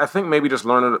just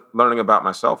learning about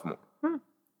myself more.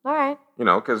 All right.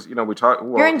 Because we talk.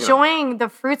 Well, you're enjoying the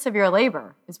fruits of your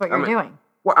labor, is what you're doing.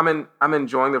 Well, I'm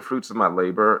enjoying the fruits of my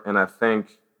labor, and I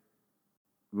think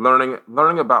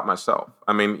learning about myself.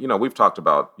 I mean, we've talked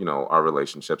about our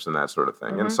relationships and that sort of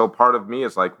thing, and so part of me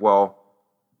is like, well,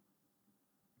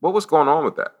 what was going on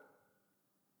with that?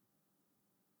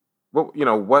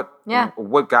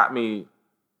 What got me,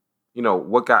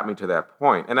 what got me to that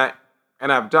point?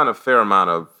 And I've done a fair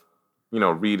amount of,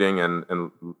 reading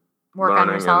and work on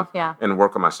yourself, and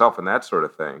work on myself and that sort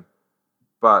of thing.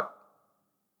 But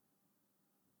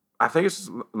I think it's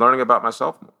just learning about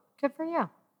myself more. Good for you.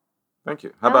 Thank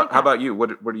you. How about you?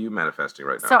 What are you manifesting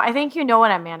right now? So I think you know what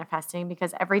I'm manifesting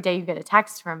because every day you get a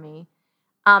text from me.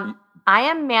 I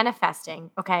am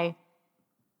manifesting, a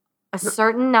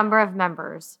certain number of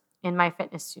members in my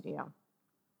fitness studio.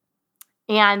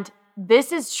 And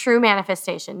this is true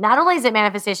manifestation. Not only is it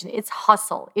manifestation, it's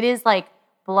hustle. It is like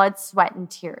blood, sweat, and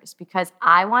tears because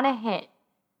I want to hit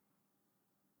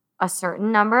a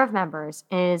certain number of members.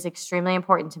 And it is extremely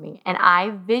important to me. And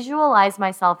I visualize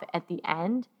myself at the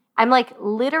end. I'm like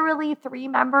literally 3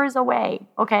 members away,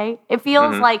 okay? It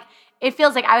feels like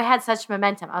I had such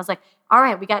momentum. I was like, all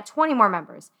right, we got 20 more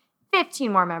members,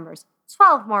 15 more members,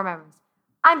 12 more members.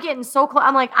 I'm getting so close.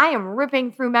 I'm like, I am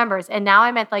ripping through members. And now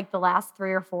I'm at like the last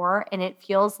 3 or 4, and it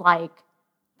feels like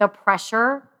the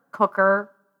pressure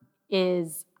cooker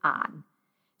is on.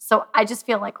 So I just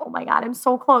feel like, oh my God, I'm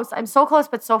so close. I'm so close,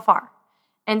 but so far.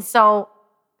 And so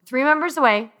 3 members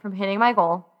away from hitting my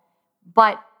goal,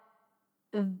 but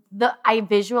I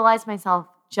visualize myself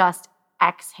just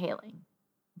exhaling.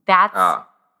 That's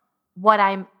what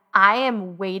I'm I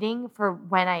am waiting for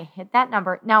when I hit that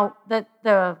number. Now,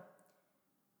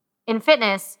 in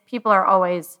fitness, people are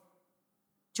always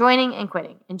joining and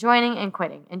quitting and joining and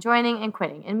quitting and joining and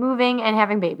quitting and moving and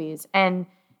having babies and,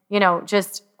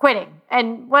 just quitting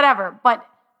and whatever. But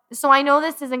so I know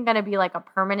this isn't going to be like a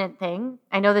permanent thing.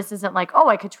 I know this isn't like,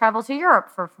 I could travel to Europe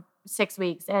for 6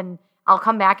 weeks and I'll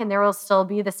come back and there will still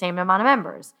be the same amount of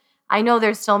members. I know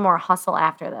there's still more hustle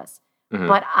after this,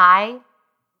 but I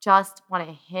just want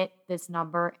to hit this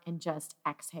number and just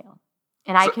exhale.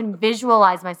 And I can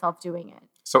visualize myself doing it.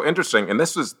 So interesting. And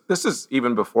this is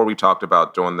even before we talked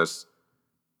about doing this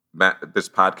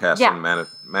podcast and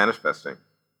manifesting.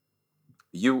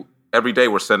 You every day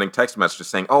were sending text messages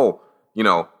saying, I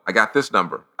got this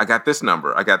number. I got this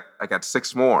number. I got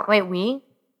 6 more. Wait, we?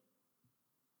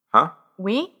 Huh?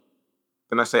 We?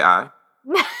 Didn't I say I?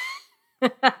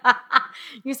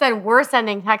 You said we're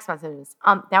sending text messages.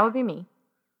 That would be me.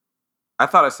 I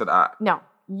thought I said I. No,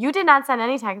 you did not send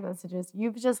any text messages.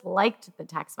 You've just liked the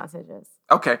text messages.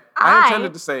 Okay. I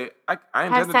intended to say I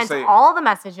intended have sent all the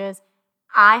messages.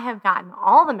 I have gotten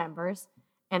all the members,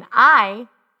 and I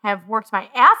have worked my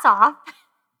ass off.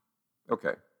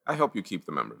 Okay. I hope you keep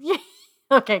the members.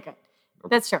 Okay, good. Okay.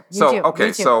 That's true. Me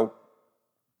too. So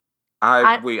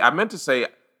I meant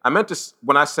to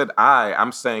when I said I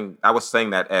was saying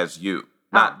that as you,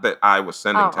 not that I was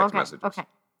sending text messages.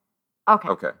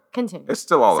 Okay. Continue. It's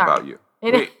still all about you.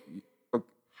 I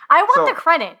want the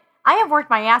credit. I have worked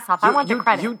my ass off. I want the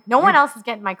credit. No one else is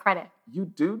getting my credit. You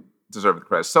do deserve the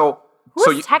credit. So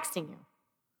who's texting you?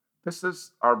 This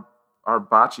is our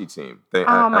bocce team. My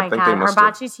God. Our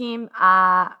bocce team,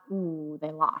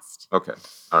 they lost. Okay.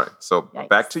 All right. So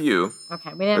back to you.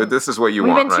 Okay. We didn't. This is what you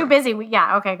want, We've been too busy.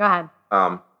 Okay, go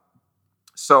ahead.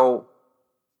 So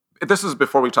this is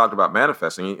before we talked about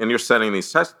manifesting, and you're sending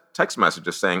these text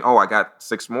messages saying, I got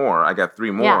 6 more, I got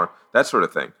 3 more, that sort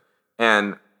of thing.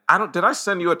 And did I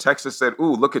send you a text that said,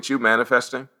 ooh, look at you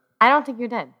manifesting? I don't think you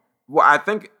did. Well, I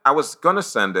think I was going to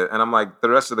send it, and I'm like, the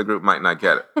rest of the group might not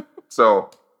get it. So...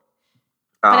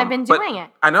 but I've been doing it.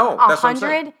 I know. That's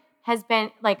 100 has been,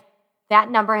 like,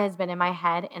 that number has been in my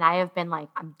head, and I have been like,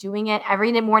 I'm doing it.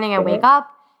 Every morning I wake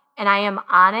up, and I am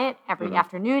on it every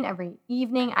afternoon, every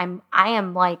evening. I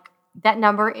am like, that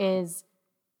number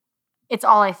it's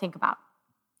all I think about.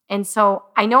 And so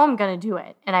I know I'm going to do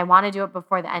it, and I want to do it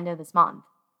before the end of this month.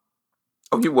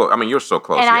 Oh, you will. I mean, you're so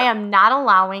close. And I am not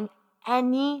allowing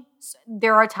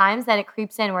there are times that it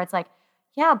creeps in where it's like,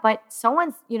 yeah, but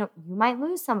so-and-so, you might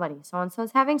lose somebody.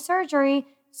 So-and-so's having surgery.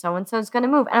 So-and-so's going to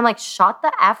move. And I'm like, shut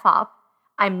the F up.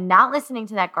 I'm not listening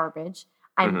to that garbage.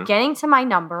 I'm getting to my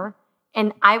number,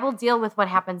 and I will deal with what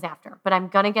happens after. But I'm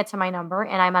going to get to my number,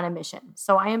 and I'm on a mission.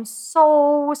 So I am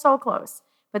so, so close.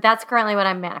 But that's currently what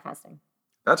I'm manifesting.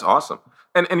 That's awesome.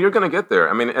 And you're going to get there.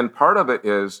 I mean, and part of it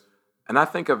is, and I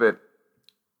think of it,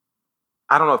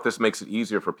 I don't know if this makes it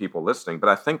easier for people listening, but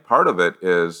I think part of it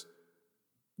is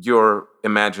your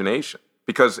imagination.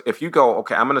 Because if you go,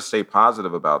 okay, I'm going to stay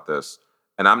positive about this,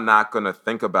 and I'm not going to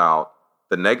think about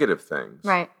the negative things.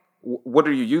 Right. What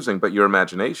are you using but your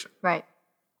imagination? Right.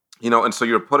 And so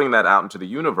you're putting that out into the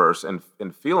universe and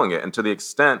feeling it. And to the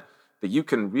extent that you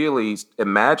can really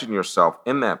imagine yourself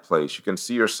in that place, you can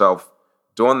see yourself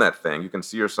doing that thing, you can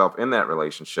see yourself in that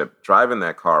relationship, driving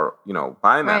that car,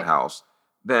 buying that house,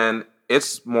 then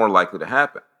it's more likely to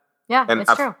happen. Yeah, and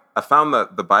it's true. I found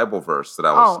the Bible verse that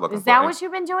I was looking for. Is that what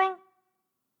you've been doing?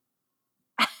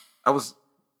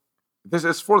 This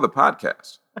is for the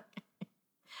podcast.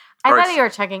 I thought you were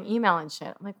checking email and shit.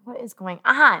 I'm like, what is going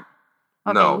on?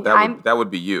 Okay, no, that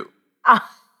would be you.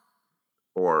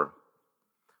 All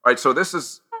right, so this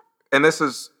is, and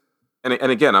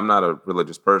again, I'm not a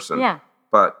religious person. Yeah.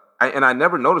 But I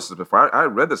never noticed this before. I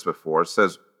read this before. It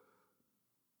says,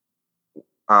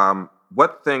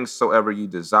 what things soever ye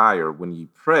desire when ye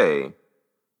pray,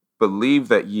 believe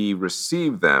that ye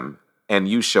receive them, and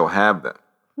you shall have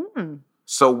them.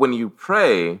 So when you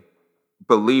pray,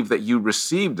 believe that you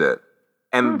received it,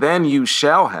 and then you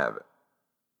shall have it.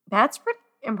 That's pretty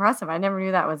impressive. I never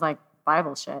knew that was like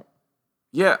Bible shit.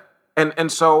 Yeah. And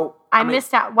so... I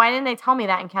missed out. Why didn't they tell me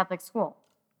that in Catholic school?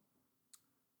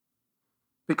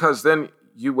 Because then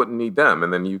you wouldn't need them,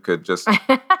 and then you could just...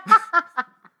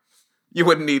 You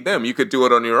wouldn't need them. You could do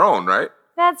it on your own, right?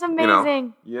 That's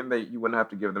amazing. You wouldn't have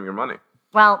to give them your money.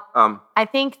 Well, I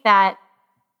think that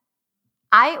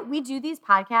we do these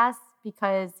podcasts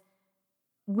because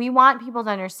we want people to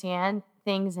understand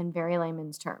things in very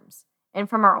layman's terms and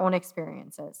from our own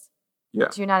experiences. Yeah.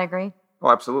 Do you not agree? Oh,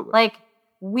 absolutely. Like,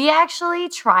 we actually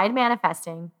tried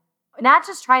manifesting. Not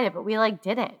just tried it, but we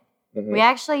did it. We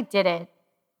actually did it,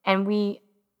 and we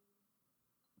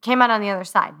came out on the other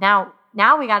side. Now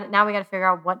we got to figure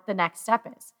out what the next step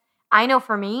is. I know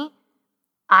for me,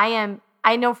 I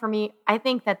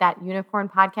think that Unicorn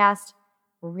podcast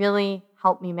really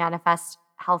helped me manifest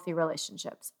healthy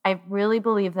relationships. I really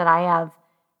believe that I have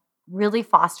really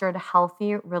fostered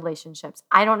healthy relationships.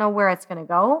 I don't know where it's going to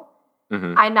go.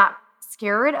 Mm-hmm. I'm not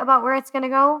scared about where it's going to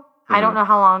go. Mm-hmm. I don't know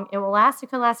how long it will last.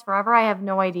 It could last forever. I have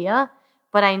no idea.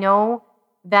 But I know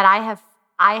that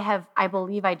I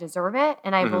believe I deserve it.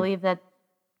 And I believe that,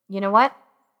 you know what?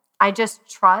 I just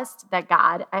trust that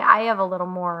God, I have a little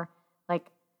more, like,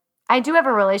 I do have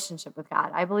a relationship with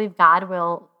God. I believe God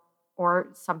will, or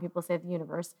some people say the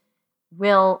universe,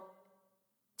 will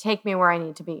take me where I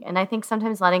need to be. And I think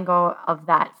sometimes letting go of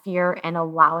that fear and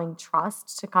allowing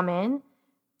trust to come in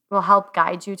will help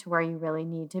guide you to where you really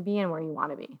need to be and where you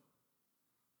want to be.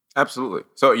 Absolutely.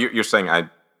 So you're saying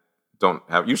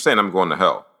you're saying I'm going to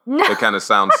hell. No. It kind of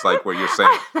sounds like what you're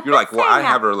saying. You're like, well, I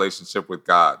have a relationship with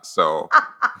God, so...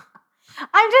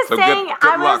 I'm just saying,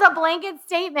 it was a blanket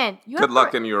statement. Good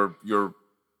luck in your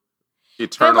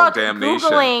eternal damnation.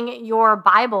 Googling your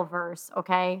Bible verse,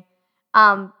 okay?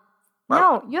 No,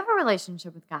 you have a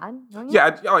relationship with God, don't you?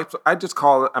 Yeah, I just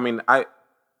call it. I mean, I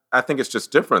think it's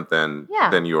just different than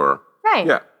your right.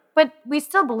 Yeah, but we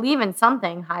still believe in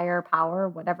something higher power,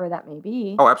 whatever that may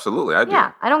be. Oh, absolutely, I do.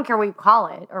 Yeah, I don't care what you call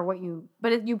it or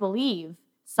but if you believe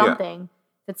something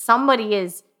that somebody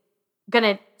is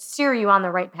gonna steer you on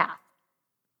the right path.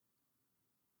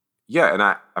 Yeah, and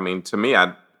I mean, to me,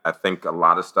 I think a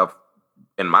lot of stuff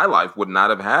in my life would not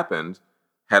have happened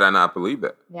had I not believed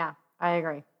it. Yeah, I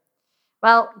agree.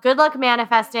 Well, good luck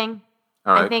manifesting.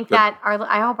 All right, I think that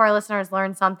I hope our listeners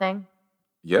learned something.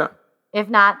 Yeah. If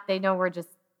not, they know we're just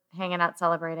hanging out,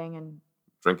 celebrating, and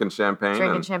drinking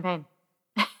champagne.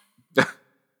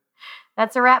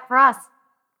 That's a wrap for us.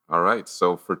 All right.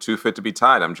 So for Too Fit to Be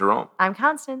Tied, I'm Jerome. I'm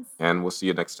Constance. And we'll see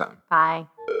you next time. Bye.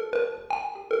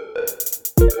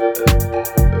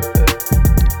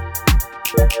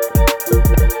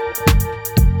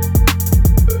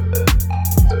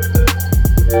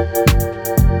 Thank you.